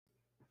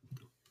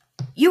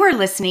You are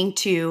listening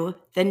to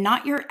the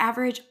Not Your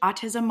Average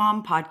Autism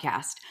Mom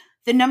podcast,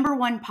 the number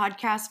one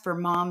podcast for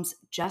moms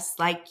just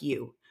like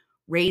you,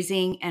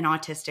 raising an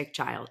autistic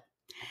child.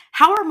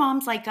 How are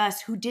moms like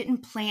us who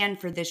didn't plan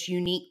for this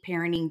unique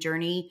parenting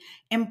journey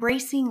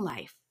embracing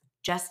life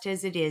just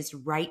as it is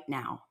right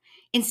now,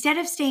 instead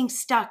of staying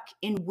stuck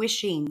in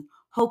wishing,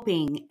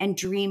 hoping, and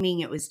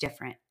dreaming it was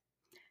different?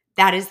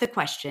 That is the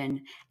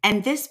question.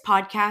 And this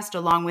podcast,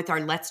 along with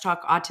our Let's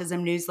Talk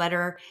Autism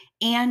newsletter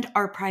and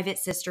our private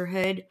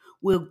sisterhood,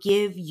 will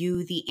give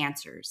you the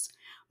answers.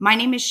 My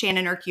name is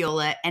Shannon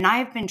Urquiola, and I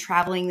have been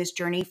traveling this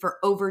journey for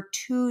over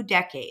 2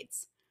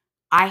 decades.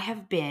 I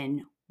have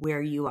been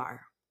where you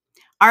are.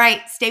 All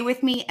right, stay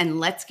with me and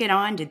let's get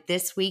on to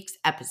this week's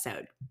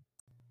episode.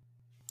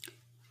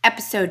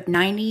 Episode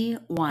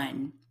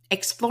 91,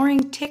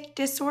 Exploring Tic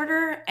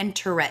Disorder and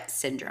Tourette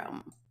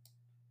Syndrome.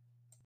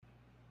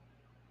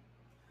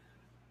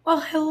 Well,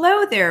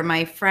 hello there,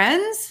 my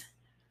friends.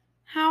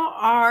 How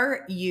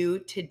are you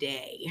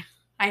today?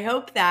 I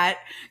hope that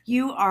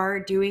you are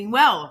doing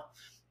well.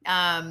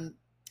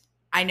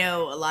 I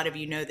know a lot of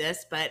you know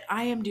this, but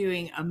I am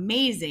doing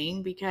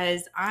amazing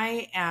because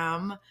I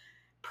am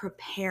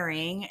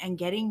preparing and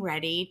getting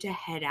ready to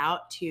head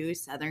out to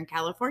Southern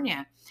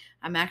California.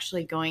 I'm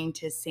actually going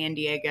to San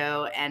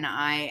Diego and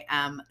I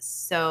am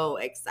so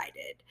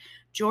excited.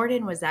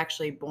 Jordan was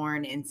actually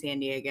born in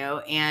San Diego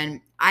and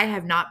I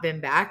have not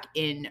been back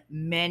in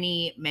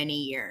many, many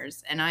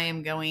years. And I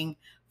am going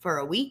for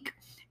a week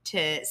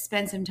to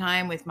spend some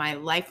time with my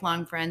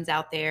lifelong friends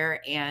out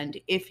there. And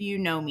if you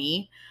know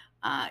me,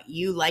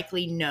 you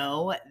likely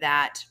know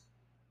that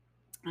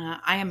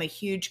I am a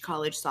huge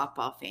college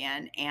softball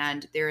fan,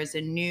 and there is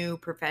a new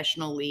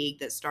professional league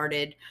that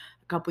started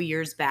a couple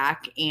years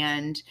back.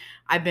 And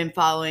I've been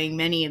following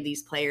many of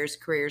these players'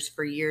 careers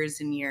for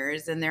years and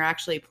years, and they're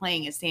actually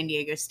playing at San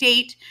Diego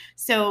State.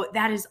 So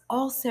that is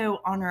also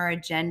on our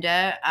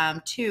agenda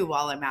too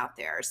while I'm out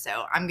there.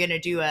 So I'm going to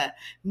do a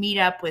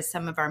meetup with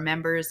some of our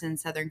members in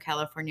Southern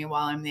California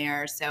while I'm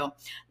there. So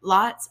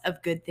lots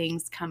of good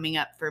things coming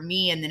up for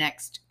me in the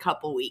next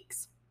couple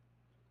weeks.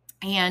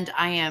 And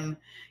I'm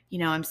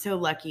so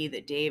lucky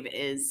that Dave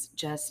is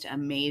just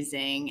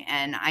amazing.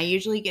 And I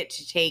usually get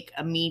to take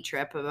a me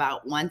trip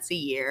about once a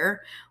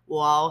year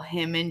while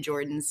him and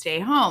Jordan stay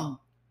home.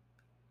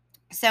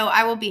 So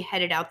I will be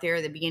headed out there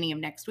at the beginning of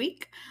next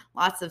week.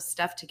 Lots of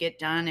stuff to get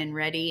done and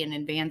ready in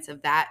advance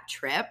of that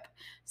trip.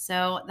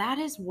 So that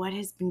is what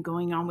has been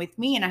going on with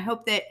me. And I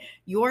hope that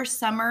your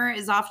summer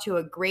is off to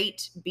a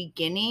great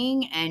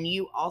beginning and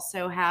you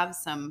also have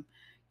some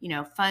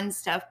fun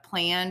stuff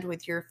planned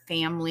with your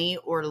family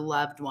or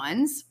loved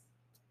ones.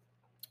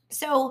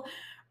 So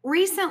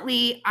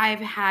recently, I've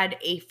had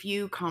a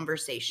few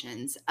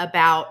conversations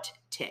about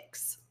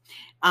tics.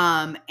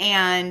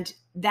 And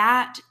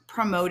that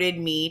promoted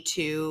me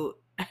to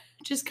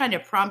just kind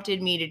of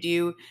prompted me to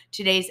do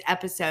today's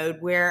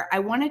episode where I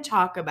want to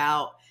talk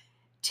about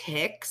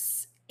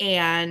tics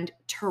and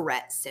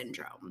Tourette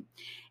syndrome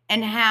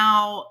and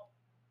how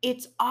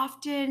it's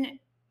often,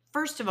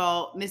 first of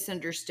all,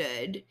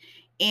 misunderstood.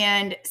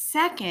 And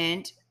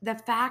second, the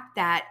fact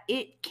that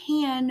it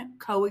can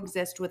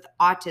coexist with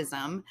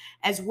autism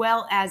as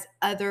well as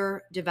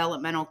other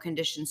developmental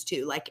conditions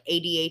too, like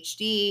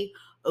ADHD,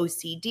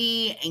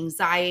 OCD,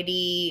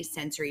 anxiety,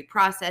 sensory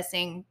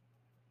processing.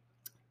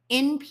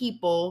 In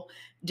people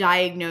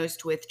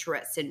diagnosed with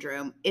Tourette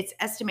syndrome, it's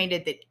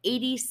estimated that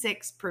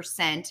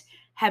 86%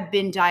 have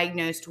been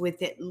diagnosed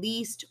with at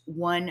least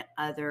one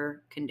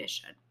other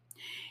condition.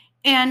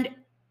 And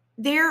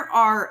there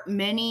are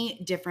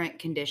many different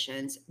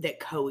conditions that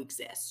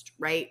coexist,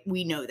 right?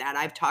 We know that.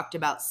 I've talked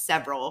about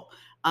several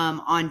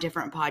on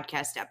different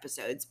podcast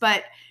episodes.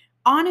 But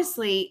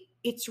honestly,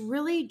 it's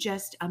really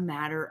just a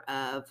matter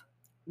of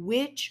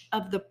which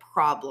of the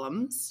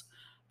problems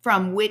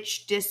from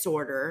which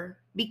disorder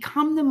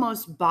become the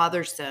most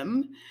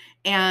bothersome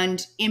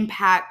and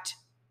impact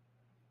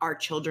our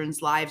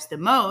children's lives the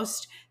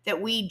most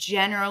that we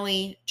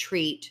generally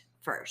treat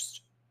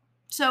first.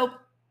 So,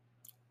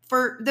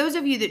 for those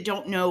of you that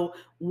don't know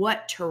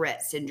what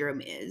Tourette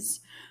syndrome is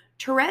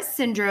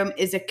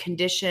a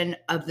condition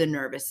of the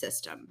nervous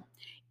system.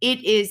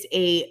 It is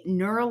a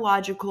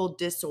neurological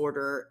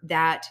disorder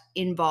that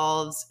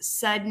involves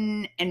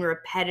sudden and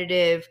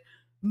repetitive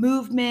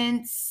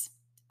movements,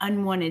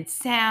 unwanted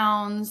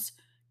sounds,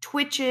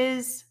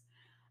 twitches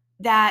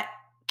that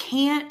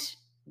can't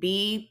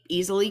be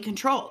easily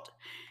controlled.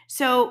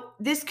 So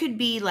this could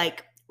be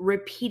like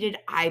repeated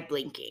eye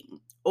blinking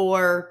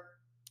or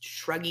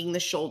shrugging the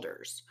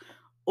shoulders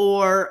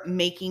or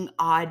making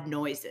odd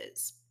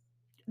noises.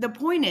 The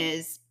point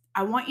is,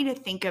 I want you to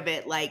think of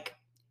it like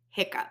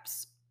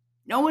hiccups.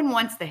 No one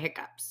wants the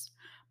hiccups,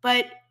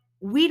 but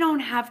we don't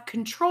have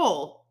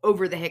control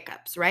over the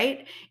hiccups,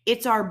 right?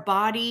 It's our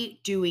body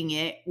doing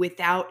it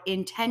without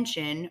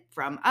intention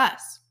from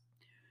us.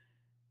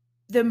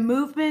 The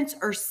movements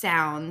or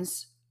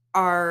sounds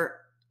are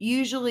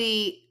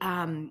usually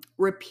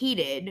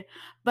repeated,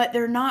 but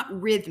they're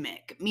not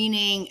rhythmic,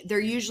 meaning they're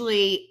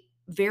usually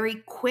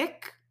very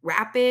quick,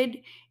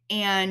 rapid,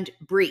 and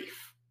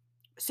brief.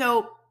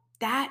 So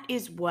that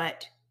is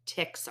what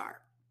tics are.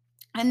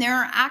 And there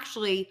are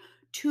actually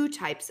two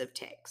types of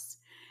tics.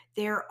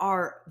 There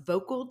are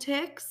vocal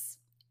tics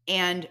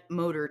and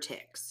motor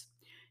tics.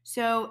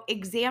 So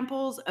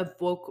examples of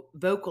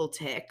vocal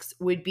tics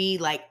would be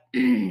like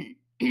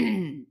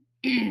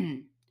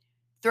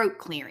throat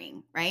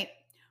clearing, right?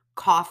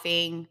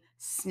 Coughing,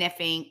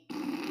 sniffing.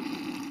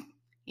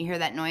 You hear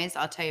that noise?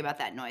 I'll tell you about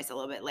that noise a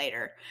little bit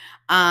later.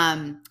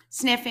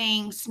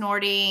 Sniffing,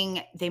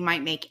 snorting, they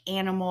might make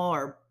animal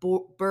or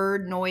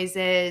bird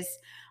noises.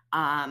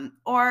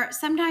 Or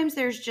sometimes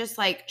there's just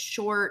like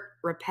short,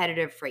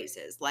 repetitive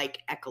phrases like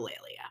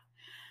echolalia.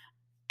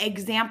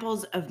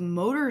 Examples of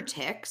motor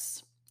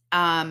tics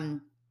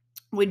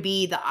would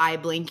be the eye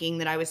blinking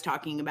that I was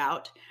talking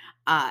about,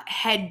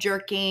 head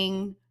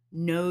jerking,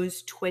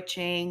 nose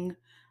twitching,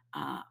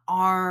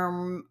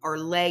 arm or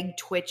leg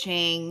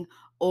twitching,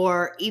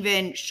 or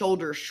even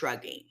shoulder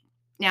shrugging.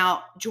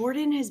 Now,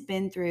 Jordan has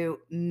been through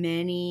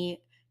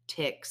many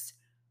tics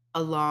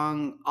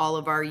along all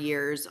of our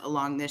years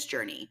along this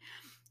journey.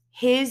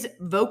 His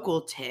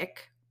vocal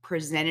tic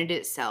presented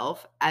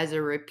itself as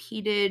a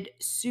repeated,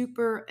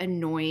 super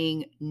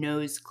annoying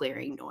nose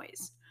clearing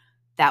noise.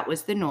 That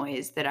was the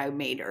noise that I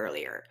made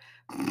earlier.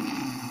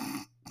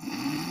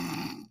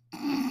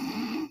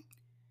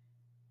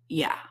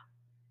 Yeah.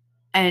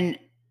 And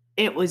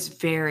it was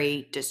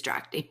very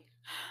distracting.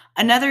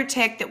 Another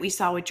tic that we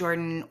saw with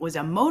Jordan was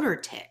a motor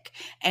tic,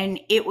 and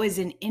it was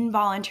an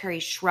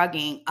involuntary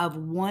shrugging of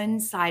one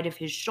side of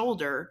his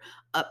shoulder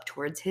up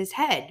towards his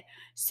head.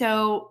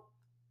 So,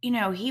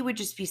 he would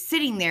just be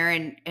sitting there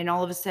and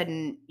all of a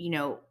sudden,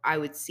 I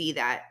would see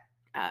uh,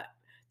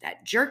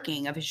 that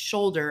jerking of his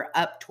shoulder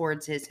up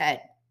towards his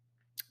head.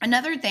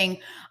 Another thing,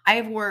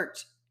 I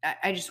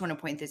just want to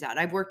point this out.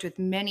 I've worked with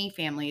many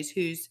families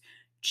whose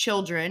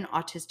children,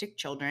 autistic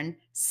children,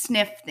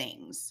 sniff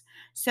things.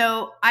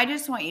 So I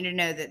just want you to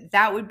know that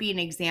that would be an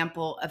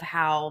example of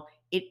how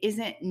it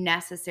isn't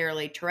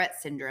necessarily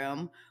Tourette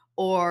syndrome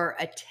or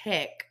a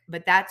tic,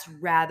 but that's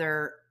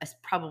rather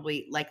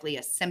probably likely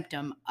a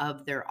symptom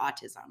of their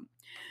autism.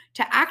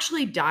 To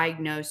actually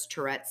diagnose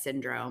Tourette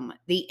syndrome,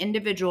 the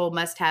individual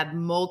must have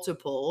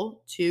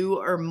multiple, two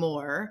or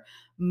more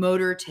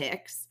motor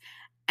tics,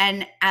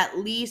 and at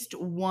least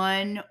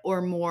one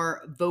or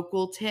more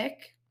vocal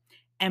tic,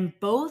 and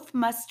both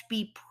must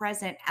be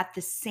present at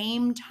the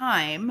same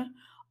time,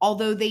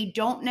 although they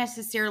don't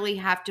necessarily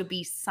have to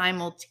be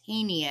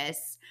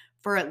simultaneous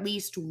for at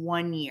least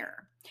 1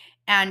 year.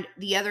 And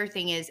the other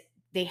thing is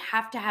they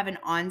have to have an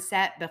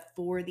onset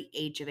before the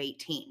age of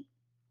 18.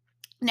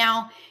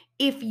 Now,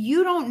 if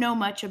you don't know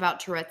much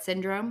about Tourette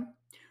syndrome,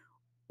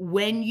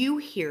 when you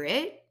hear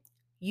it,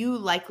 you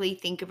likely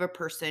think of a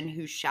person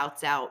who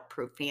shouts out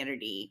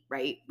profanity,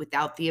 right,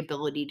 without the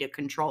ability to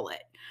control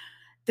it.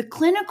 The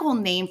clinical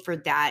name for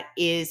that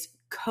is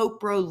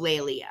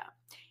coprolalia,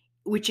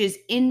 which is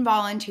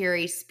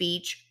involuntary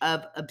speech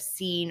of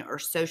obscene or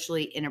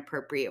socially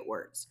inappropriate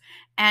words.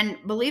 And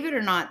believe it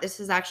or not, this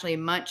is actually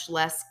much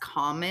less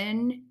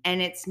common, and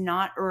it's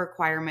not a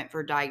requirement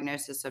for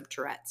diagnosis of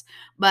Tourette's.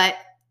 But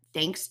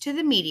thanks to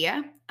the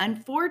media,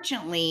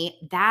 unfortunately,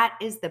 that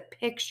is the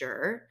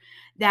picture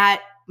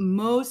that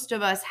most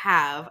of us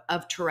have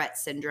of Tourette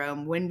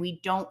syndrome when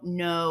we don't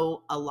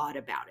know a lot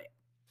about it.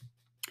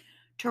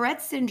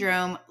 Tourette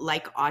syndrome,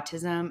 like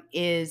autism,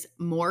 is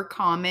more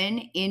common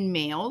in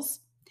males,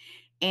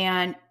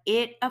 and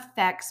it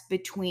affects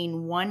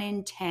between 1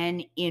 in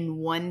 10 in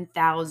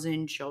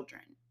 1,000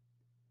 children.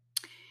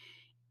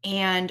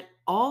 And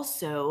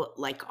also,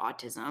 like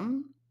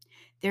autism,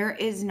 there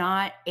is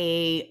not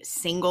a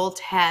single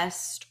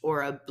test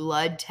or a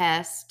blood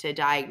test to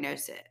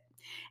diagnose it.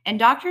 And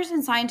doctors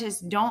and scientists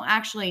don't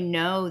actually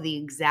know the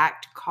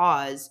exact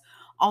cause,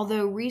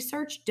 although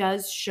research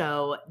does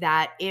show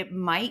that it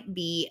might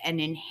be an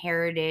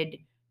inherited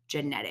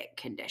genetic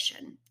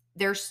condition.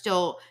 There's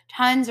still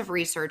tons of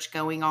research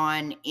going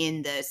on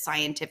in the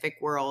scientific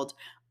world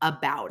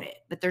about it,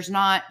 but there's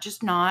not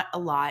a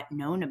lot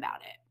known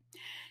about it.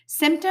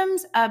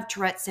 Symptoms of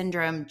Tourette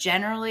syndrome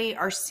generally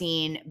are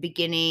seen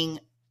beginning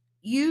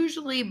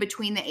usually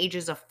between the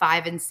ages of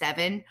 5 and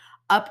 7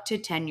 up to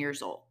 10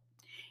 years old.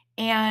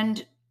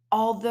 And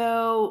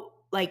although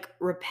like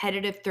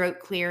repetitive throat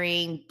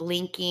clearing,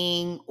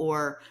 blinking,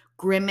 or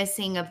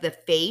grimacing of the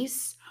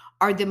face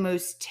are the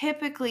most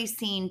typically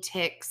seen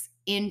tics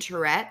in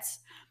Tourette's,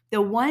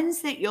 the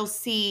ones that you'll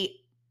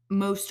see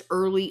most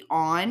early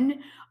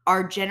on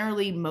are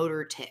generally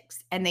motor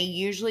tics, and they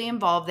usually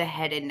involve the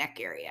head and neck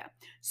area.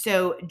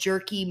 So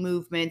jerky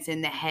movements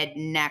in the head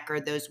and neck are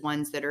those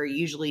ones that are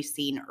usually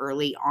seen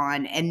early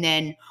on. And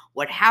then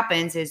what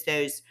happens is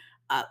those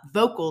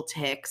vocal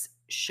tics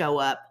show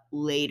up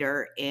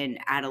later in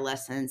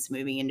adolescence,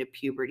 moving into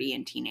puberty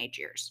and teenage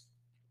years.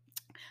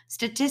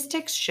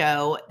 Statistics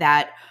show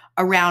that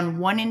around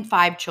 1 in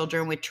 5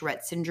 children with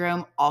Tourette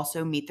syndrome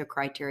also meet the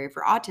criteria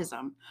for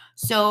autism.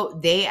 So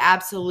they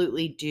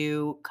absolutely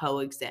do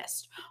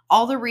coexist.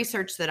 All the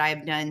research that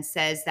I've done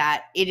says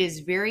that it is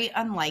very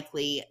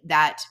unlikely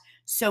that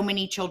so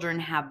many children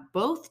have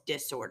both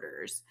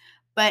disorders,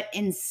 but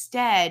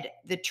instead,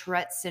 the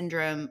Tourette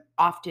syndrome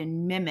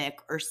often mimic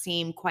or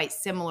seem quite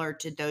similar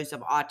to those of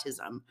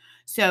autism.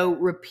 So,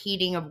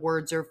 repeating of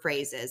words or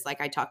phrases,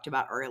 like I talked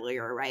about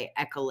earlier, right?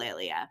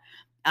 Echolalia.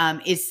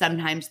 Is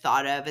sometimes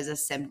thought of as a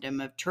symptom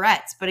of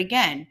Tourette's. But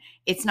again,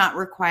 it's not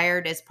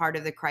required as part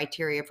of the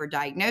criteria for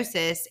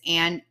diagnosis.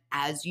 And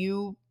as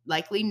you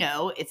likely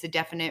know, it's a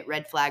definite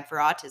red flag for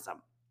autism.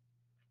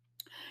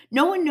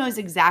 No one knows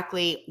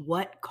exactly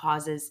what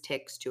causes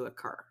tics to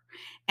occur,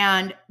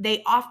 and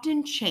they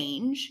often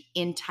change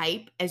in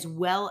type as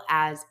well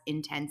as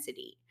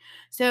intensity.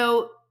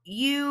 So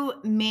you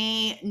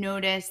may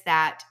notice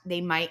that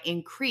they might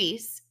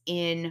increase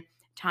in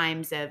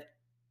times of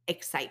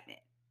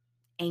excitement,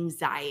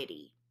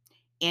 anxiety,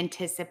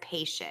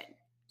 anticipation,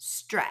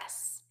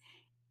 stress,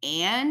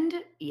 and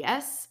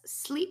yes,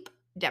 sleep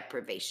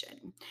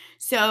deprivation.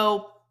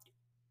 So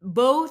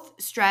both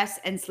stress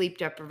and sleep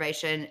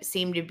deprivation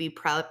seem to be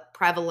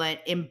prevalent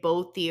in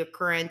both the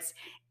occurrence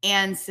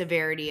and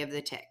severity of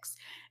the tics.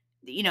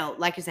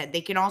 Like I said,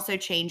 they can also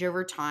change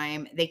over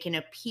time. They can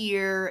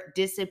appear,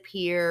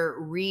 disappear,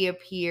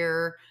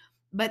 reappear,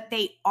 but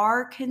they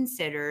are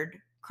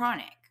considered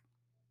chronic.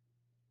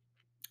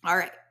 All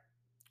right.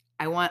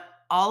 I want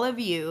all of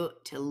you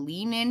to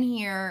lean in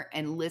here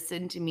and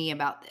listen to me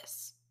about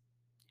this.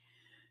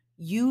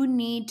 You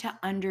need to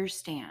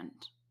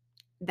understand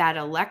that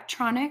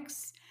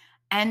electronics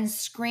and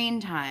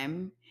screen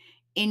time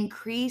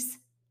increase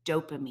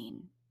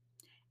dopamine,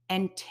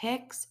 and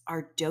tics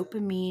are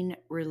dopamine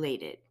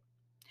related.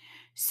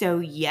 So,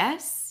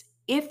 yes,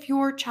 if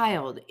your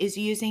child is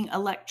using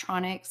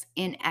electronics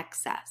in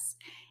excess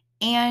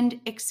and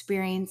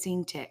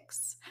experiencing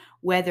tics,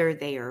 whether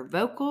they are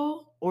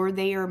vocal or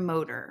they are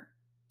motor,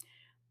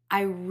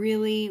 I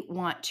really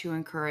want to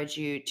encourage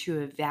you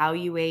to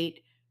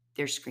evaluate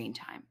their screen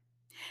time.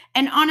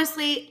 And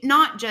honestly,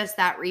 not just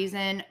that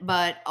reason,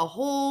 but a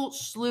whole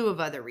slew of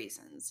other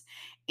reasons.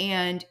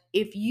 And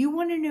if you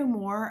want to know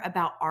more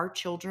about our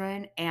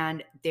children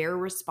and their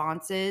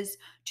responses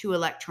to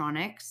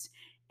electronics,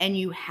 and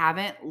you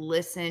haven't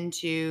listened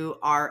to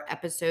our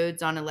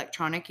episodes on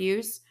electronic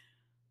use,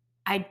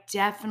 I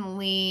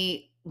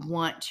definitely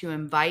want to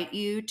invite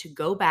you to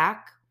go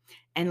back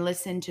and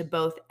listen to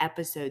both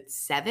episode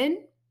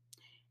 7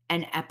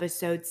 and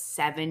episode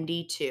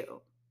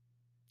 72.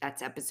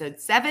 That's episode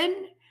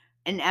 7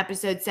 and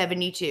episode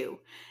 72.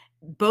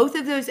 Both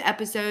of those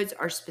episodes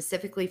are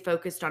specifically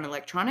focused on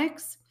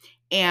electronics,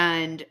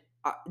 and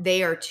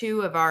they are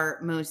two of our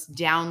most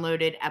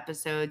downloaded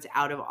episodes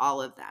out of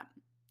all of them.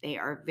 They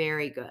are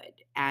very good,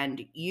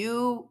 and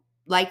you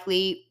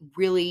likely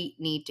really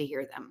need to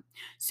hear them.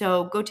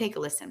 So go take a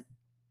listen.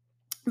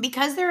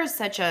 Because there is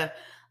such a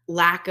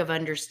lack of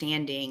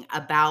understanding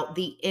about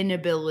the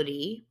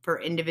inability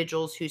for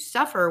individuals who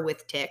suffer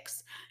with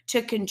tics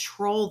to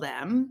control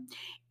them,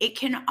 it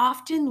can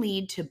often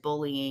lead to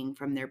bullying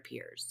from their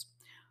peers.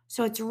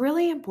 So it's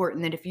really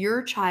important that if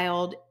your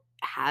child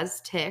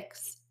has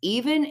tics,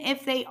 even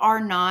if they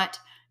are not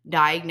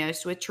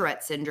diagnosed with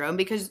Tourette syndrome,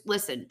 because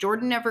listen,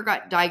 Jordan never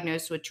got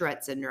diagnosed with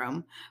Tourette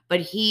syndrome,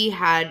 but he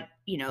had,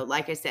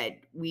 like I said,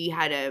 we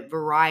had a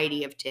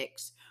variety of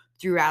tics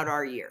throughout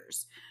our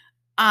years.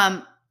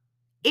 Um,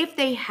 if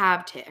they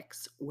have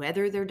tics,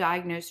 whether they're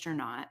diagnosed or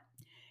not,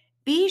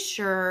 be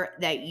sure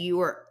that you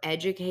are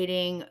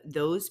educating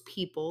those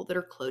people that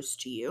are close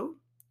to you,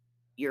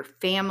 your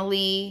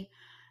family,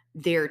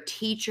 their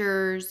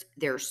teachers,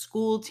 their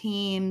school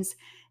teams.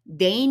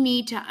 They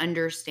need to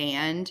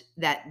understand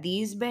that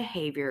these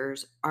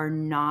behaviors are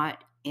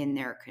not in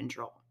their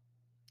control.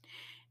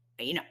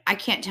 I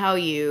can't tell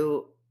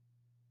you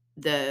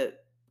the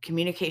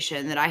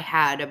communication that I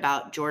had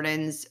about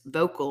Jordan's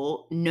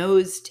vocal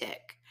nose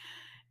tick.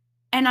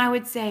 And I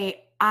would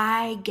say,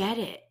 I get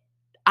it.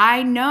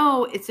 I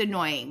know it's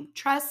annoying.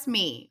 Trust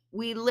me,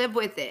 we live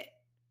with it.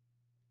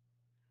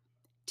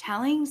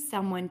 Telling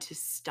someone to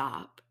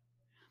stop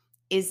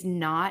is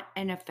not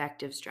an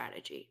effective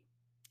strategy,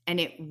 and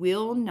it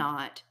will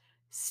not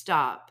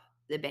stop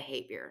the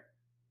behavior.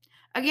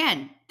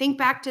 Again, think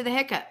back to the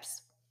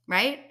hiccups,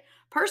 right?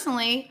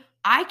 Personally,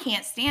 I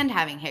can't stand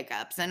having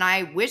hiccups, and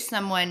I wish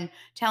someone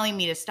telling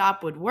me to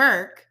stop would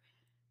work.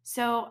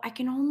 So I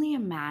can only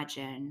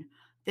imagine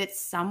that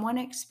someone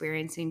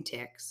experiencing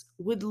tics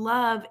would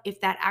love if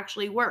that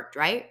actually worked,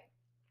 right?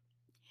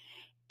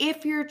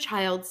 If your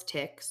child's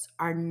tics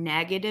are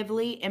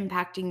negatively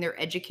impacting their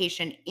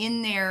education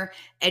in their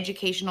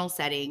educational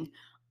setting,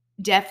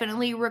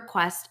 definitely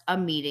request a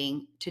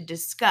meeting to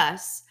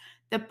discuss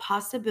the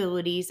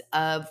possibilities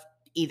of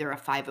either a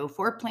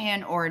 504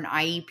 plan or an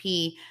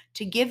IEP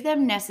to give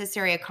them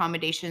necessary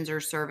accommodations or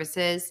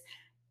services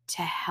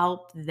to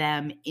help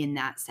them in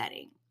that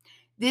setting.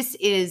 This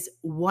is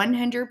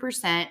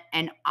 100%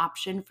 an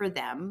option for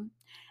them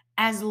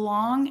as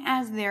long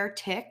as their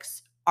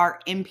tics are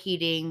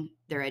impeding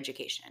their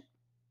education.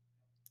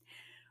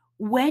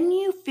 When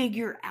you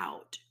figure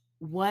out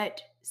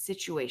what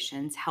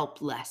situations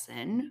help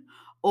lessen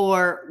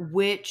or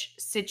which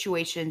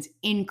situations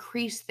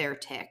increase their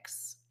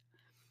tics,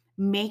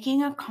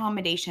 making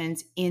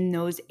accommodations in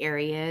those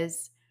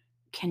areas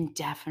can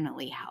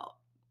definitely help.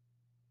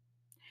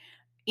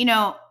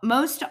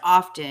 Most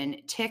often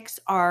tics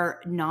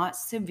are not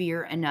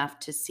severe enough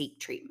to seek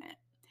treatment.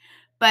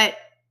 But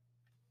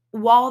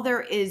while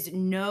there is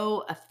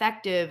no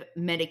effective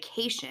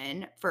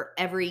medication for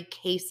every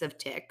case of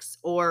tics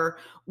or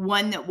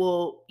one that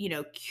will,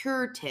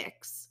 cure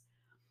tics,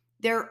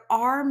 there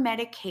are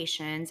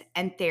medications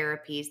and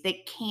therapies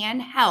that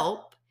can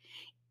help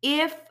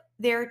if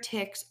their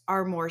tics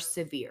are more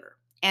severe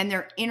and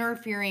they're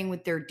interfering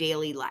with their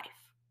daily life.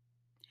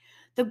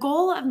 The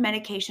goal of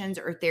medications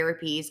or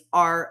therapies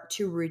are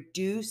to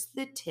reduce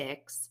the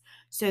tics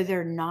so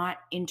they're not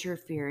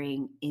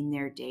interfering in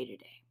their day to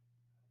day.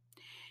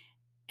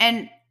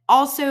 And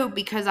also,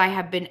 because I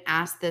have been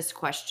asked this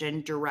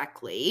question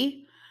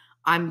directly,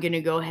 I'm going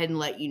to go ahead and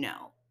let you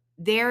know.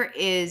 There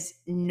is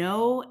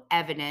no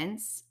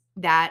evidence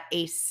that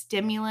a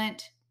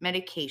stimulant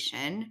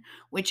medication,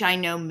 which I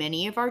know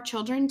many of our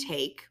children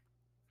take,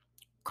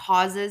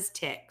 causes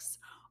tics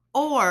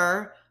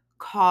or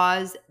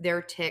cause their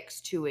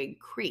tics to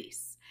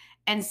increase.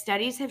 And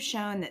studies have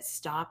shown that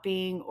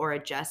stopping or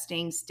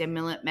adjusting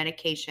stimulant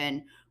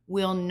medication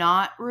will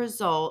not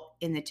result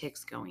in the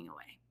tics going away.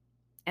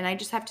 And I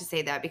just have to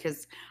say that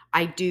because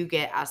I do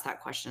get asked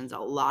that questions a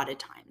lot of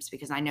times,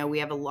 because I know we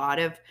have a lot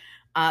of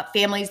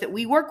families that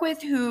we work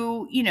with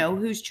who,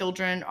 whose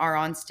children are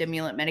on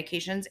stimulant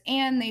medications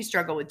and they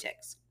struggle with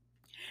tics.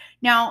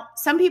 Now,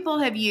 some people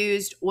have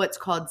used what's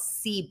called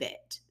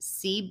CBIT,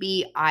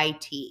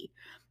 CBIT,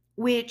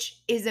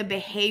 which is a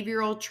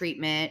behavioral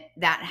treatment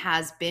that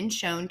has been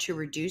shown to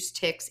reduce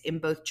tics in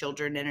both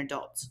children and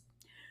adults.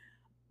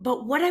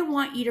 But what I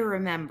want you to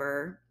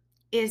remember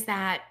is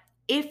that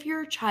if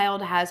your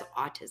child has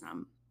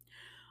autism,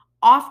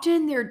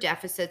 often their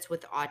deficits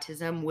with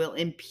autism will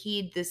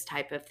impede this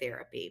type of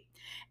therapy.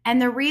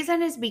 And the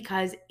reason is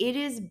because it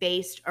is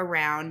based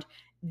around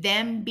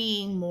them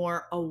being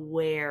more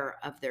aware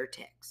of their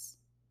tics,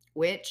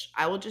 which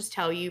I will just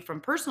tell you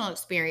from personal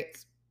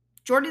experience,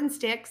 Jordan's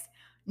tics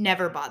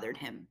never bothered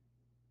him.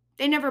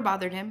 They never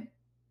bothered him.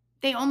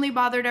 They only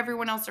bothered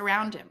everyone else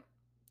around him.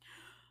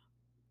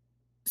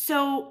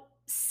 So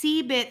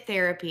CBIT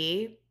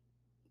therapy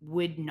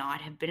would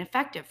not have been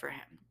effective for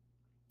him.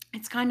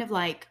 It's kind of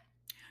like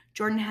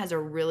Jordan has a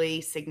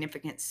really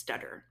significant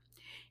stutter.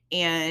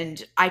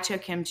 And I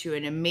took him to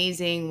an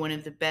amazing, one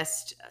of the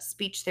best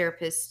speech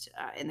therapists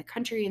in the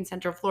country in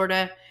Central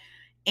Florida.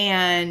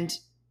 And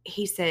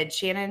he said,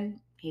 Shannon,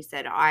 he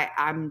said,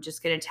 I'm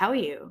just going to tell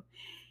you,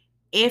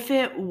 if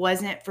it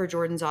wasn't for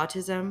Jordan's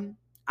autism,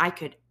 I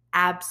could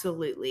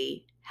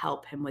absolutely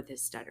help him with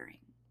his stuttering.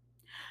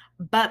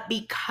 But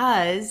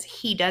because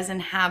he doesn't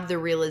have the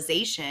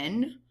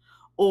realization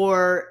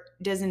or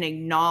doesn't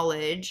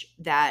acknowledge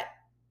that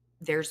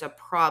there's a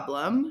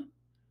problem,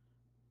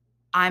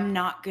 I'm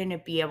not going to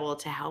be able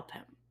to help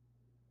him.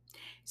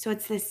 So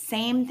it's the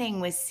same thing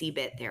with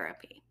CBIT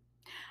therapy.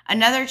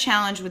 Another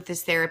challenge with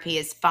this therapy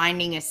is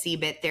finding a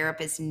CBIT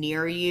therapist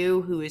near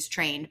you who is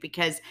trained,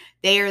 because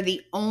they are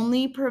the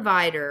only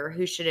provider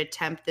who should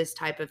attempt this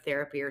type of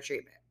therapy or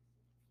treatment.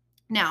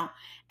 Now,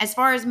 as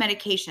far as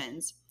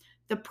medications,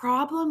 the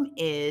problem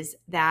is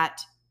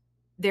that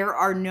there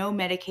are no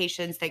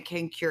medications that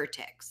can cure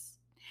tics.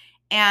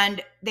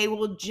 And they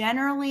will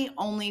generally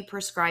only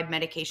prescribe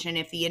medication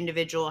if the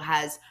individual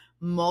has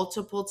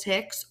multiple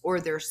tics or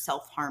they're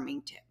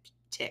self-harming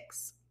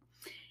tics.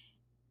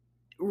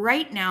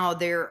 Right now,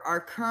 there are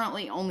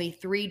currently only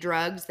 3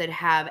 drugs that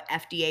have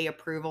FDA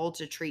approval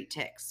to treat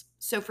tics.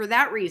 So for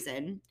that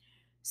reason,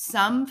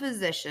 some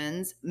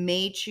physicians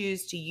may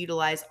choose to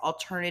utilize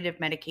alternative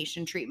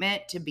medication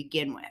treatment to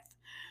begin with.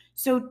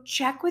 So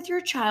check with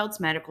your child's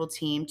medical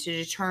team to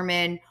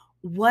determine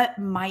what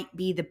might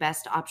be the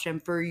best option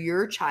for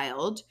your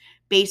child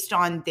based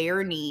on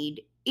their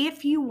need,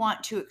 if you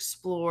want to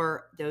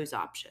explore those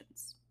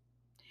options.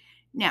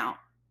 Now,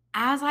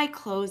 as I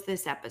close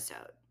this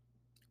episode,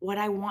 what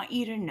I want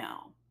you to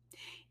know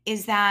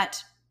is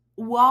that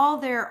while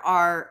there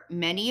are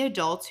many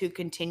adults who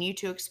continue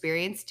to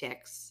experience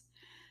tics,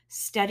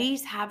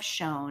 studies have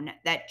shown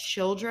that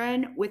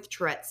children with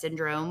Tourette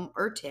syndrome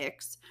or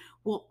tics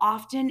will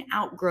often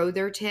outgrow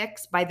their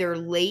tics by their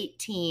late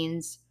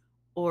teens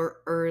or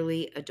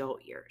early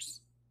adult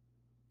years.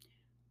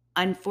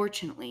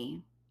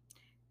 Unfortunately,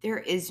 there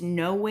is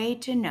no way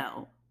to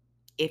know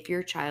if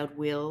your child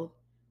will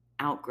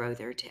outgrow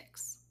their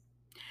tics.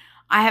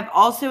 I have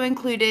also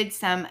included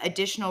some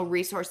additional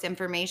resource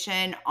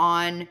information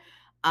on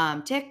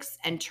tics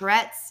and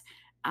Tourette's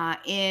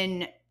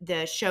in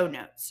the show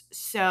notes.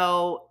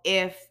 So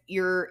if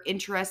you're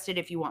interested,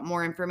 if you want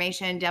more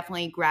information,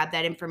 definitely grab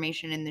that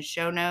information in the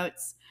show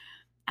notes.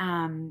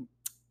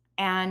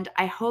 And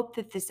I hope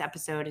that this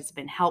episode has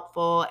been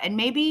helpful and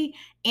maybe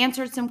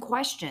answered some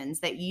questions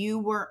that you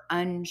were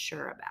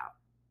unsure about.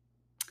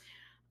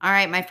 All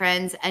right, my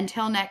friends,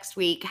 until next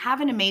week, have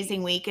an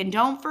amazing week. And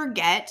don't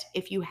forget,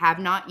 if you have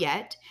not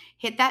yet,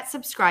 hit that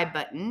subscribe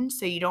button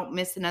so you don't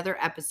miss another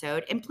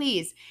episode. And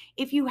please,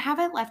 if you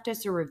haven't left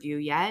us a review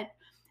yet,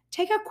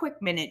 take a quick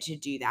minute to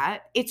do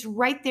that. It's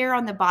right there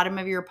on the bottom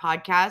of your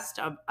podcast,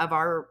 of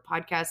our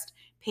podcast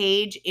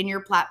page in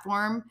your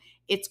platform.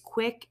 It's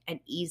quick and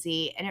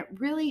easy, and it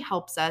really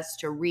helps us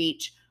to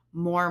reach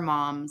more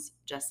moms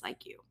just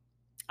like you.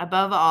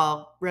 Above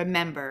all,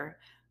 remember,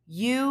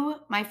 you,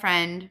 my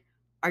friend,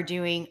 are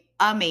doing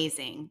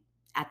amazing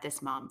at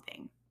this mom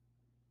thing.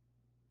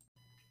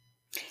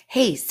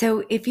 Hey,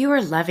 so if you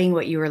are loving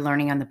what you are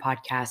learning on the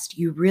podcast,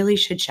 you really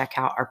should check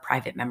out our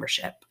private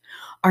membership.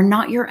 Our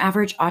Not Your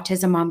Average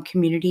Autism Mom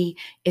community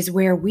is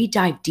where we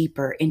dive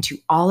deeper into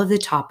all of the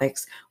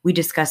topics we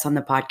discuss on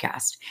the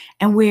podcast,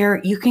 and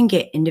where you can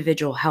get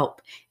individual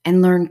help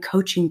and learn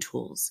coaching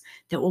tools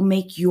that will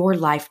make your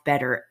life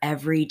better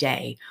every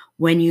day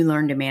when you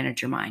learn to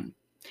manage your mind.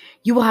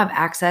 You will have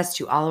access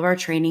to all of our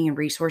training and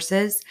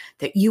resources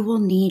that you will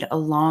need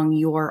along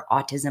your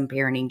autism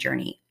parenting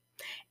journey.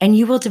 And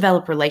you will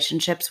develop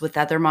relationships with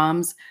other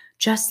moms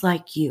just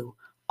like you,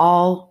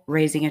 all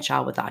raising a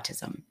child with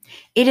autism.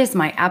 It is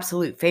my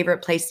absolute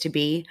favorite place to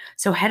be.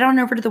 So head on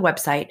over to the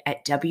website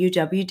at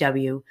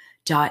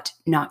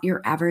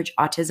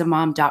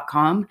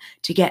www.notyouraverage.autismmom.com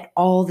to get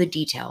all the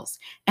details.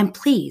 And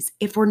please,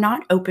 if we're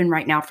not open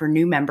right now for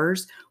new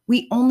members,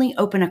 we only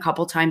open a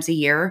couple times a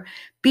year.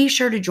 Be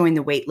sure to join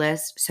the wait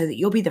list so that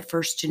you'll be the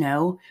first to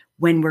know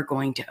when we're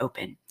going to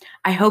open.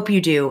 I hope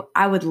you do.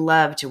 I would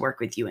love to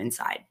work with you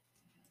inside.